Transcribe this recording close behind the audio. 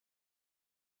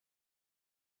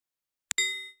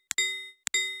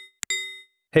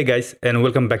Hey guys, and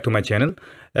welcome back to my channel.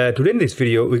 Today in this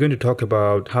video, we're going to talk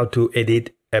about how to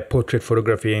edit a portrait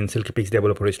photography in Silkypix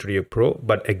Developer Studio Pro.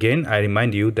 But again, I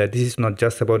remind you that this is not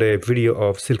just about a video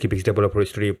of Silkypix Developer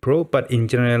Studio Pro, but in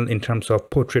general in terms of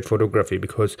portrait photography,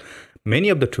 because many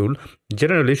of the tools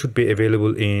generally should be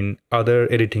available in other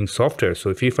editing software. So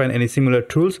if you find any similar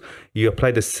tools, you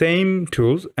apply the same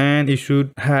tools and you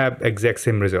should have exact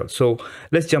same results. So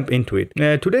let's jump into it.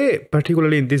 Today,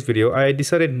 particularly in this video, I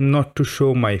decided not to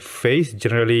show my face.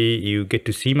 Generally, you get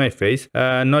to see my face.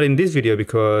 Not in this video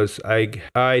because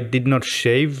I did not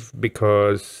shave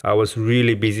because I was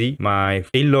really busy. My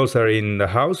in-laws are in the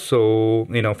house, so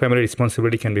family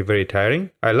responsibility can be very tiring.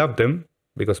 I love them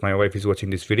because my wife is watching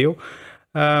this video.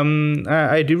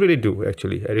 I really do,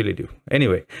 actually. I really do.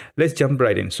 Anyway, let's jump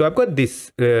right in. So I've got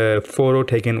this photo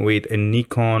taken with a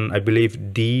Nikon, I believe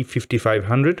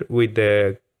D5500 with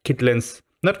the kit lens,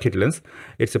 not kit lens,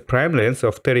 it's a prime lens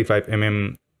of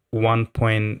 35mm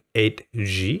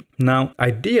 1.8G. Now,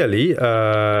 ideally,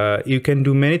 you can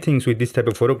do many things with this type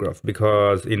of photograph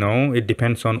because, it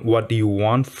depends on what you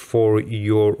want for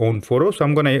your own photo. So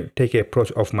I'm going to take an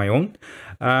approach of my own.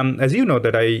 As you know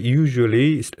that I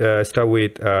usually start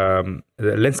with the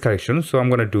lens correction. So I'm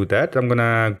going to do that. I'm going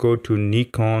to go to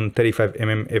Nikon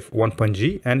 35mm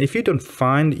f1.G. And if you don't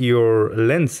find your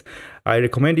lens, I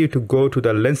recommend you to go to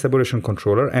the lens separation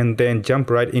controller and then jump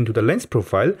right into the lens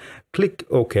profile, click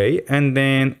OK, and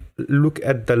then look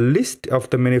at the list of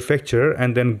the manufacturer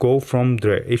and then go from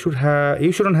there. You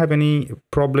shouldn't have any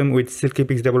problem with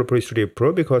Silkypix Developer Studio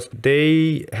Pro because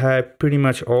they have pretty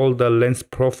much all the lens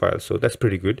profiles, so that's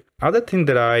pretty good. Other thing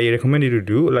that I recommend you to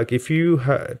do, like if you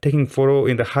are taking photo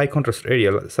in the high contrast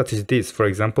area such as this, for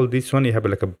example, this one you have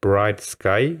like a bright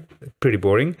sky, pretty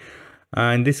boring.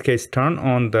 In this case, turn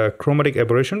on the chromatic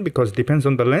aberration because it depends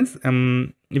on the lens.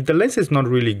 If the lens is not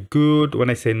really good, when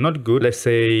I say not good, let's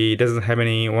say it doesn't have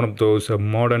one of those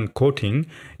modern coating,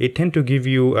 it tend to give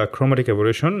you a chromatic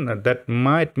aberration that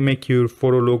might make your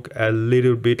photo look a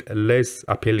little bit less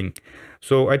appealing.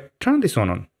 So I turn this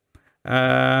on.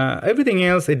 Everything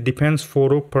else, it depends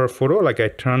photo per photo. Like I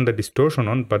turn the distortion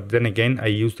on, but then again I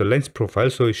use the lens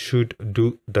profile, so it should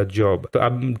do the job. So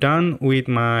I'm done with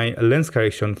my lens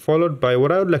correction, followed by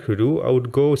what I would like to do. I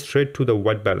would go straight to the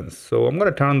white balance. So I'm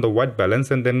going to turn on the white balance,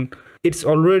 and then it's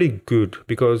already good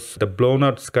because the blown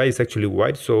out sky is actually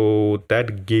white, so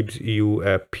that gives you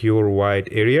a pure white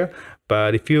area.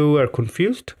 But if you are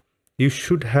confused, you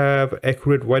should have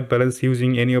accurate white balance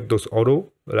using any of those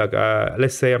auto. Like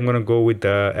let's say I'm going to go with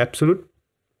the absolute.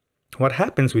 What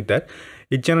happens with that,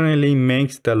 it generally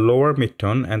makes the lower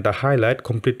midtone and the highlight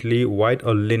completely white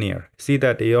or linear. See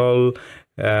that it all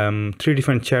three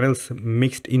different channels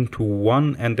mixed into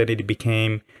one, and then it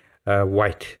became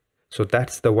white. So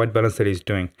that's the white balance that it's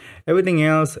doing. Everything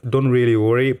else, don't really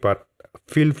worry, but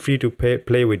feel free to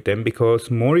play with them, because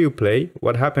more you play,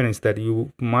 what happens is that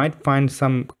you might find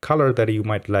some color that you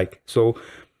might like. So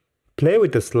play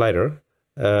with the slider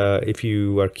if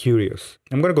you are curious.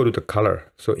 I'm going to go to the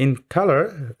color. So in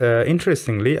color,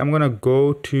 interestingly, I'm going to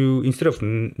go to, instead of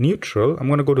neutral, I'm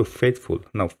going to go to faithful.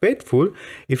 Now faithful,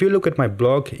 if you look at my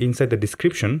blog inside the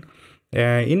description,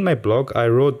 in my blog, I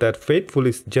wrote that faithful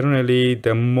is generally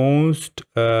the most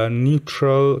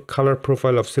neutral color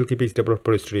profile of Silkypix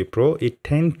Developer Studio Pro. It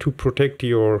tends to protect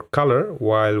your color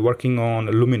while working on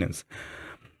luminance.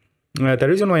 The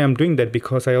reason why I'm doing that,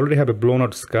 because I already have a blown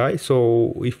out sky.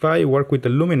 So if I work with the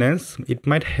luminance, it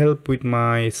might help with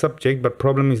my subject, but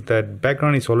problem is that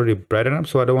background is already bright enough,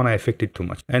 so I don't want to affect it too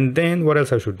much. And then what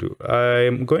else I should do?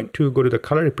 I'm going to go to the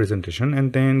color representation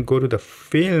and then go to the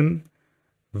film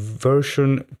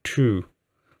version 2.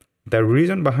 The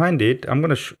reason behind it, I'm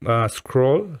going to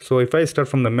scroll. So if I start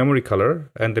from the memory color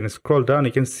and then scroll down,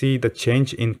 you can see the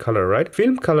change in color, right?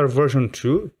 Film color version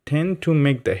 2 tend to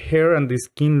make the hair and the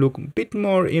skin look a bit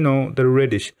more, the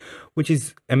reddish, which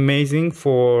is amazing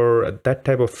for that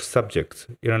type of subjects.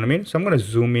 You know what I mean? So I'm going to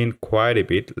zoom in quite a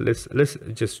bit. Let's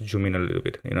just zoom in a little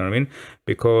bit. You know what I mean?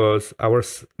 Because our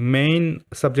main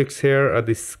subjects here are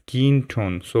the skin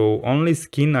tone. So only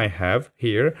skin I have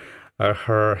here are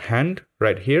her hand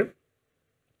right here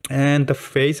and the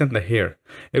face and the hair.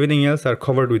 Everything else are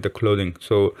covered with the clothing.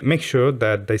 So make sure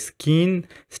that the skin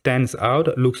stands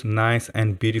out, looks nice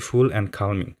and beautiful and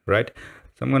calming, right?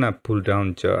 So I'm gonna pull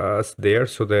down just there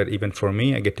so that even for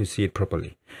me, I get to see it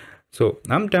properly. So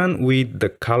I'm done with the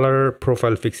color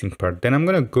profile fixing part. Then I'm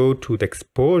gonna go to the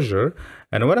exposure,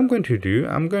 and what I'm going to do,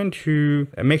 I'm going to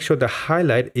make sure the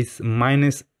highlight is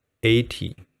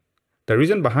 -80. The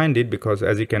reason behind it, because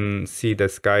as you can see, the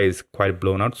sky is quite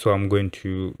blown out, so I'm going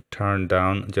to turn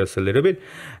down just a little bit,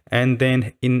 and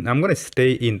then I'm going to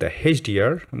stay in the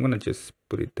HDR. I'm going to just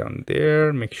put it down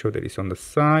there, make sure that it's on the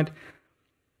side.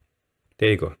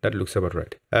 There you go, that looks about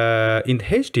right. In the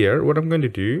HDR, what I'm going to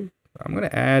do, I'm going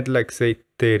to add like say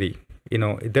 30. You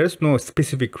know, there's no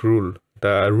specific rule.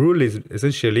 The rule is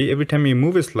essentially every time you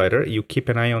move a slider, you keep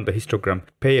an eye on the histogram.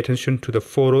 Pay attention to the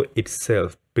photo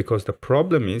itself, because the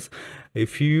problem is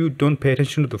if you don't pay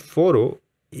attention to the photo,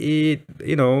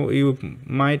 you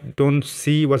might don't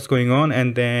see what's going on,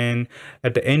 and then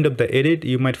at the end of the edit,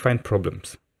 you might find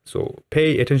problems. So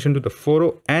pay attention to the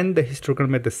photo and the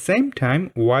histogram at the same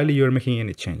time while you're making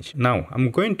any change. Now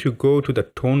I'm going to go to the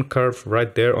tone curve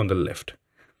right there on the left.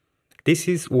 This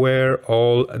is where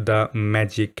all the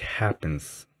magic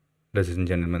happens, ladies and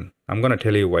gentlemen. I'm going to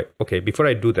tell you why. Okay, before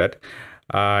I do that,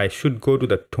 I should go to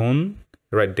the tone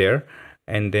right there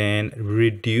and then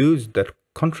reduce the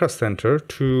contrast center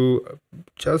to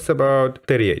just about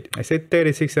 38. I said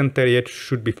 36 and 38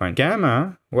 should be fine.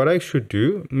 Gamma, what I should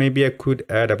do, maybe I could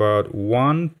add about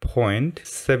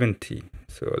 1.70.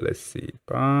 So let's see.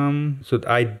 So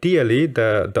ideally,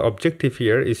 the objective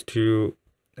here is to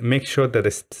make sure that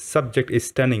the subject is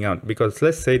standing out, because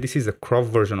let's say this is a crop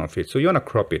version of it. So you want to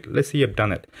crop it. Let's say you've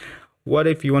done it. What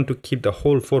if you want to keep the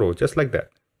whole photo just like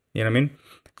that? You know what I mean?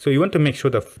 So you want to make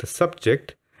sure that the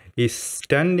subject is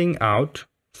standing out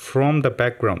from the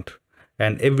background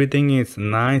and everything is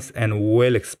nice and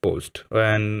well exposed.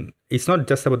 And it's not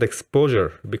just about the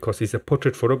exposure, because it's a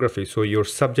portrait photography. So your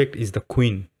subject is the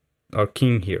queen or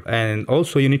king here. And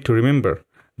also you need to remember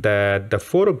that the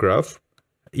photograph,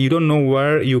 you don't know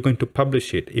where you're going to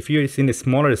publish it. If you're in a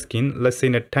smaller skin, let's say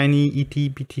in a tiny itty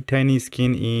bitty tiny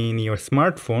skin in your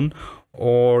smartphone,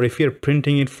 or if you're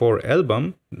printing it for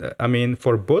album, I mean,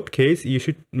 for both case, you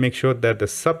should make sure that the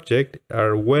subject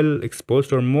are well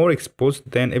exposed or more exposed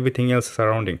than everything else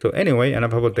surrounding. So anyway,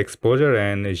 enough about the exposure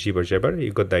and jibber jabber,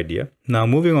 you got the idea. Now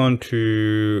moving on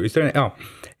to,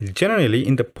 generally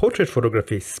in the portrait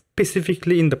photography,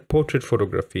 specifically in the portrait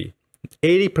photography,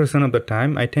 80% of the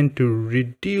time I tend to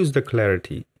reduce the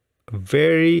clarity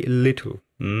very little,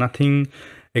 nothing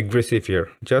aggressive here,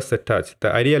 just a touch.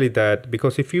 The ideally that,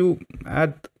 because if you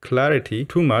add clarity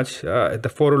too much,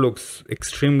 the photo looks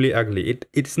extremely ugly.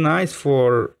 It's nice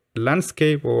for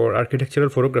landscape or architectural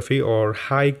photography or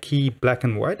high key black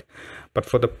and white, but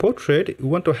for the portrait you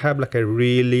want to have like a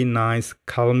really nice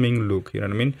calming look, you know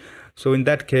what I mean? So in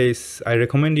that case, I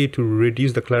recommend you to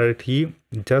reduce the clarity,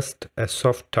 just a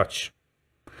soft touch.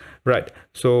 Right,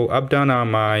 so I've done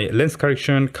my lens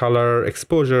correction, color,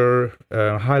 exposure,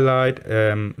 highlight,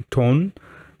 tone.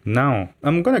 Now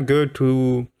I'm gonna go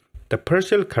to the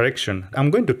partial correction. I'm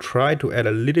going to try to add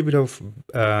a little bit of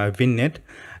vignette,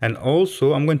 and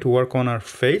also I'm going to work on her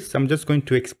face. I'm just going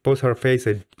to expose her face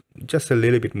just a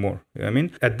little bit more. You know what I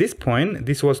mean, at this point,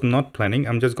 this was not planning.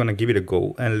 I'm just going to give it a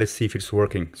go and let's see if it's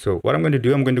working. So what I'm going to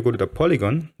do, I'm going to go to the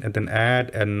polygon and then add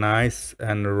a nice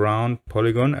and round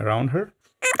polygon around her.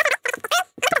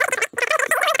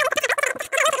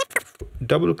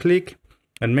 Double click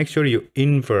and make sure you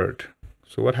invert.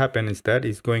 So what happens is that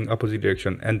it's going opposite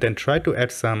direction, and then try to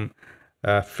add some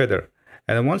feather.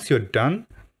 And then once you're done,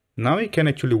 now you can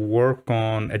actually work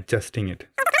on adjusting it.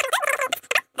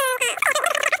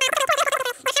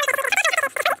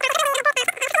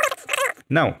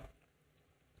 Now,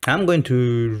 I'm going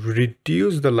to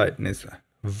reduce the lightness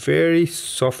very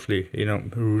softly, you know,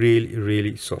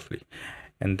 really softly.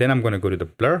 And then I'm going to go to the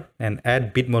blur and add a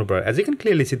bit more blur. As you can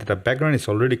clearly see that the background is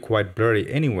already quite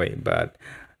blurry anyway, but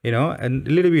you know, and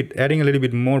adding a little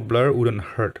bit more blur wouldn't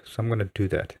hurt. So I'm going to do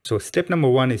that. So step number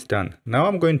 1 is done. Now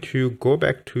I'm going to go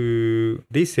back to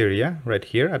this area right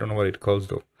here. I don't know what it calls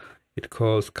though. It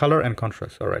calls color and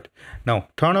contrast. All right. Now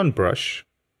turn on brush,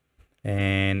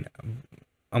 and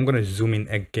I'm going to zoom in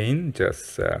again,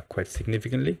 just quite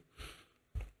significantly.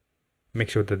 Make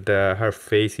sure that her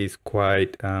face is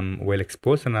quite well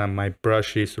exposed, and my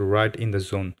brush is right in the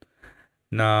zone.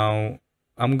 Now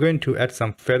I'm going to add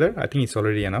some feather. I think it's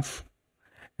already enough.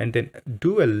 And then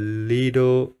do a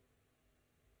little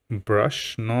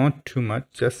brush, not too much,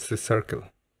 just a circle,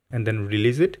 and then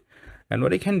release it. And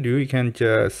what you can do, you can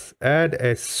just add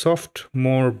a soft,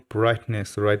 more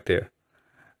brightness right there.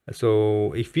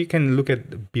 So if you can look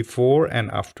at before and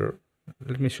after,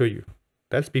 let me show you.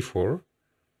 That's before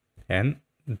and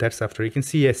that's after. You can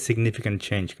see a significant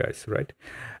change, guys, right?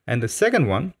 And the second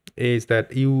one is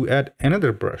that you add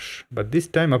another brush, but this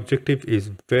time objective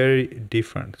is very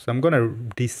different. So I'm going to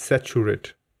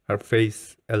desaturate her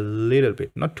face a little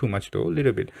bit, not too much though, a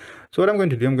little bit. So what I'm going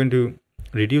to do, I'm going to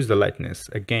reduce the lightness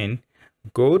again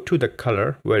go to the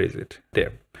color. Where is it?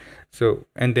 There. So,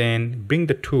 and then bring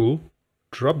the tool,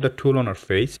 drop the tool on our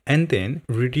face, and then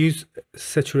reduce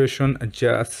saturation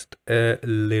just a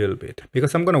little bit,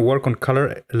 because I'm going to work on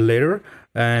color later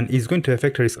and it's going to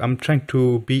affect her. I'm trying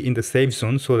to be in the safe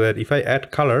zone so that if I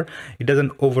add color, it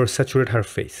doesn't oversaturate her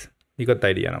face. You got the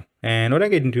idea now. And what I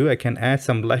can do, I can add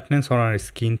some lightness on our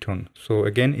skin tone. So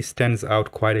again, it stands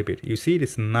out quite a bit. You see, it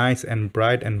is nice and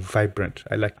bright and vibrant.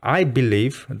 I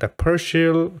believe the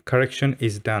partial correction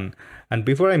is done. And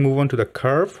before I move on to the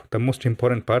curve, the most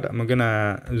important part, I'm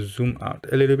gonna zoom out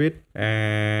a little bit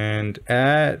and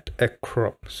add a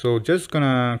crop. So just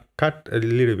gonna cut a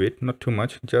little bit, not too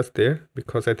much, just there,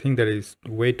 because I think there is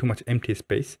way too much empty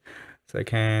space. So I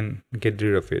can get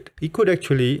rid of it. I could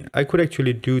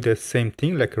actually do the same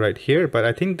thing like right here, but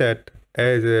I think that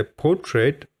as a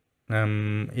portrait,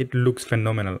 it looks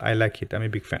phenomenal. I like it. I'm a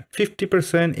big fan.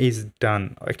 50% is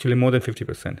done. Actually, more than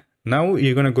 50%. Now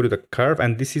you're gonna go to the curve,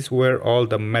 and this is where all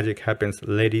the magic happens,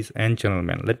 ladies and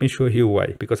gentlemen. Let me show you why,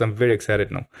 because I'm very excited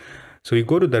now. So you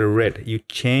go to the red, you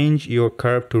change your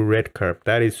curve to red curve.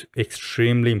 That is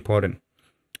extremely important.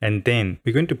 And then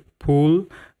we're going to pull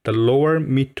the lower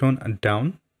mid-tone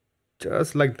down,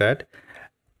 just like that,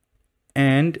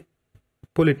 and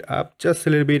pull it up just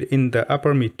a little bit in the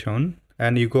upper mid-tone,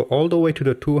 and you go all the way to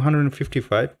the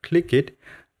 255, click it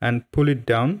and pull it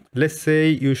down. Let's say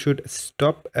you should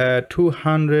stop at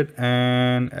 200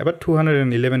 and about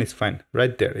 211 is fine.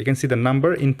 Right there, you can see the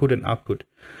number, input and output.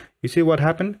 You see what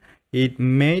happened? It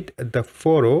made the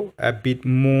photo a bit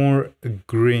more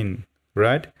green,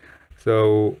 right?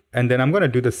 So, and then I'm going to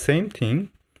do the same thing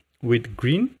with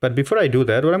green, but before I do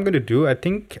that, what I'm going to do, I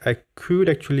think I could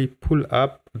actually pull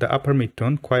up the upper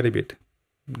mid-tone quite a bit.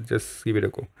 Just give it a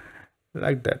go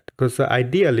like that, because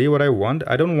ideally what I want,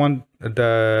 I don't want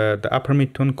the upper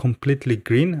mid-tone completely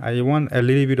green. I want a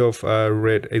little bit of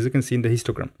red, as you can see in the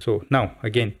histogram. So now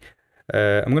again,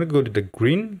 I'm going to go to the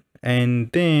green, and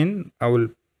then I will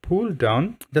pull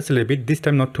down just a little bit, this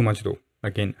time not too much though.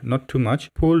 Again, not too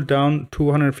much. Pull down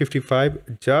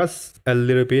 255, just a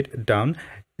little bit down.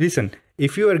 Listen,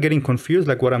 if you are getting confused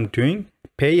like what I'm doing,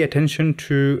 pay attention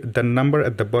to the number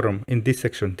at the bottom in this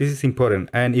section. This is important.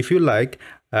 And if you like,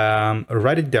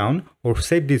 write it down or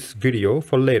save this video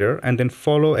for later and then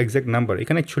follow exact number. You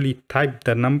can actually type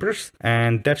the numbers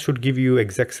and that should give you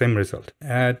exact same result.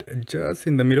 Add just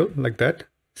in the middle like that.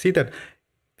 See that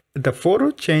the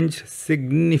photo changed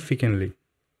significantly.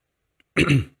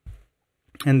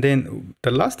 And then the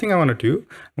last thing I want to do,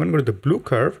 I'm going to go to the blue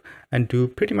curve and do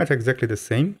pretty much exactly the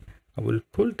same. I will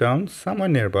pull down somewhere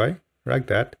nearby like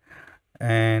that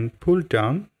and pull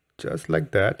down just like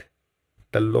that,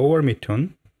 the lower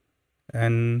mid-tone,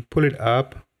 and pull it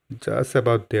up just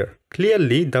about there.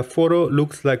 Clearly the photo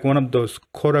looks like one of those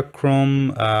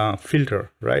Kodachrome filter,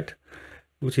 right?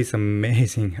 Which is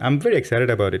amazing. I'm very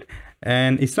excited about it.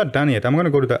 And it's not done yet. I'm going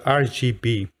to go to the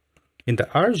RGB. In the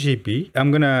RGB,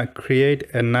 I'm gonna create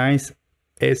a nice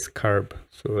S curve.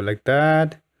 So like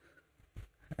that,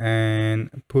 and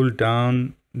pull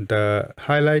down the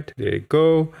highlight. There you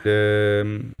go.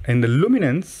 And the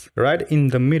luminance right in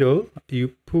the middle, you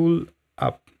pull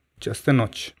up just a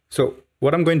notch. So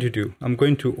what I'm going to do, I'm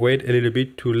going to wait a little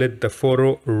bit to let the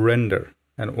photo render.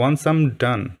 And once I'm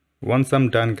done,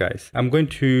 guys, I'm going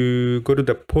to go to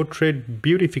the portrait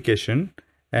beautification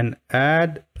and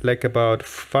add like about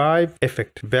 5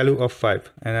 effect, value of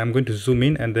 5. And I'm going to zoom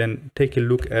in and then take a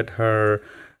look at her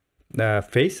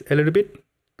face a little bit.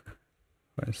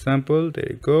 For example, there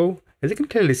you go. As you can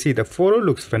clearly see, the photo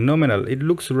looks phenomenal. It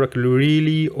looks like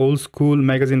really old school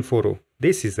magazine photo.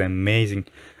 This is amazing.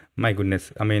 My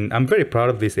goodness. I mean, I'm very proud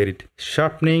of this edit.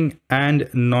 Sharpening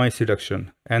and noise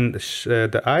reduction. And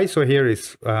the ISO here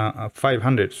is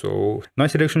 500. So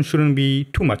noise reduction shouldn't be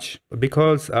too much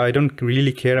because I don't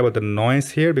really care about the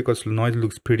noise here because noise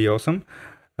looks pretty awesome.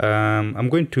 I'm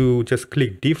going to just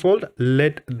click default,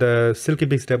 let the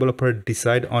Silkypix developer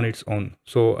decide on its own.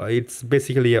 So it's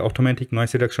basically an automatic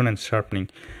noise reduction and sharpening.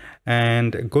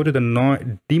 And go to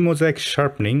the demosaic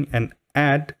sharpening and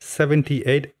add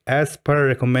 78 as per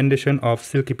recommendation of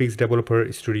Silkypix Developer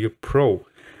Studio Pro.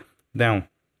 Now,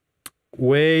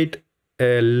 wait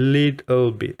a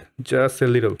little bit, just a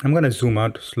little. I'm going to zoom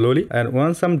out slowly. And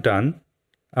once I'm done,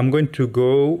 I'm going to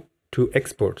go to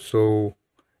export. So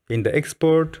in the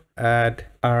export, add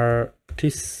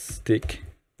artistic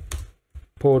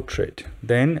portrait.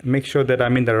 Then make sure that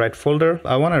I'm in the right folder.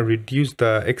 I want to reduce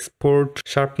the export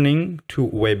sharpening to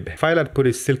web. File output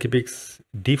is Silkypix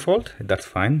default. That's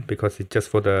fine because it's just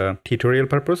for the tutorial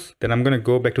purpose. Then I'm going to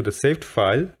go back to the saved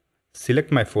file,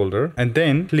 select my folder, and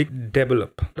then click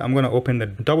develop. I'm going to open the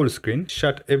double screen,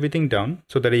 shut everything down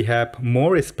so that I have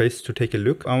more space to take a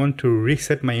look. I want to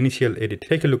reset my initial edit.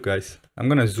 Take a look, guys. I'm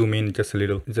going to zoom in just a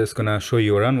little. Just going to show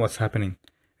you around what's happening.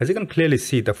 As you can clearly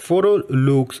see, the photo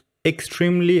looks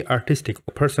extremely artistic.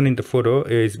 The person in the photo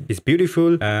is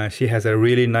beautiful. She has a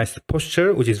really nice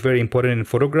posture, which is very important in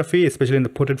photography, especially in the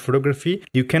portrait photography.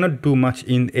 You cannot do much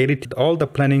in edit. All the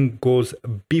planning goes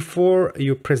before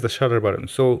you press the shutter button.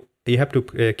 So you have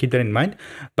to keep that in mind.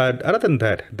 But other than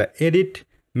that, the edit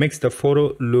makes the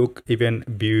photo look even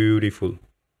beautiful.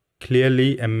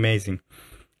 Clearly amazing.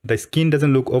 The skin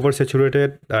doesn't look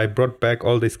oversaturated. I brought back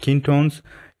all the skin tones.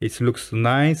 It looks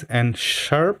nice and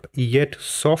sharp, yet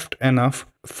soft enough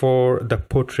for the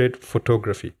portrait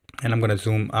photography. And I'm going to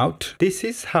zoom out. This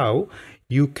is how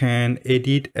you can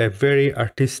edit a very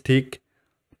artistic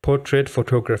portrait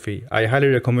photography. I highly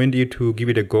recommend you to give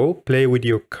it a go, play with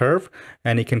your curve,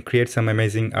 and you can create some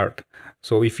amazing art.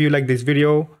 So if you like this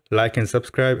video, like and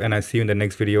subscribe, and I'll see you in the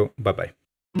next video. Bye bye.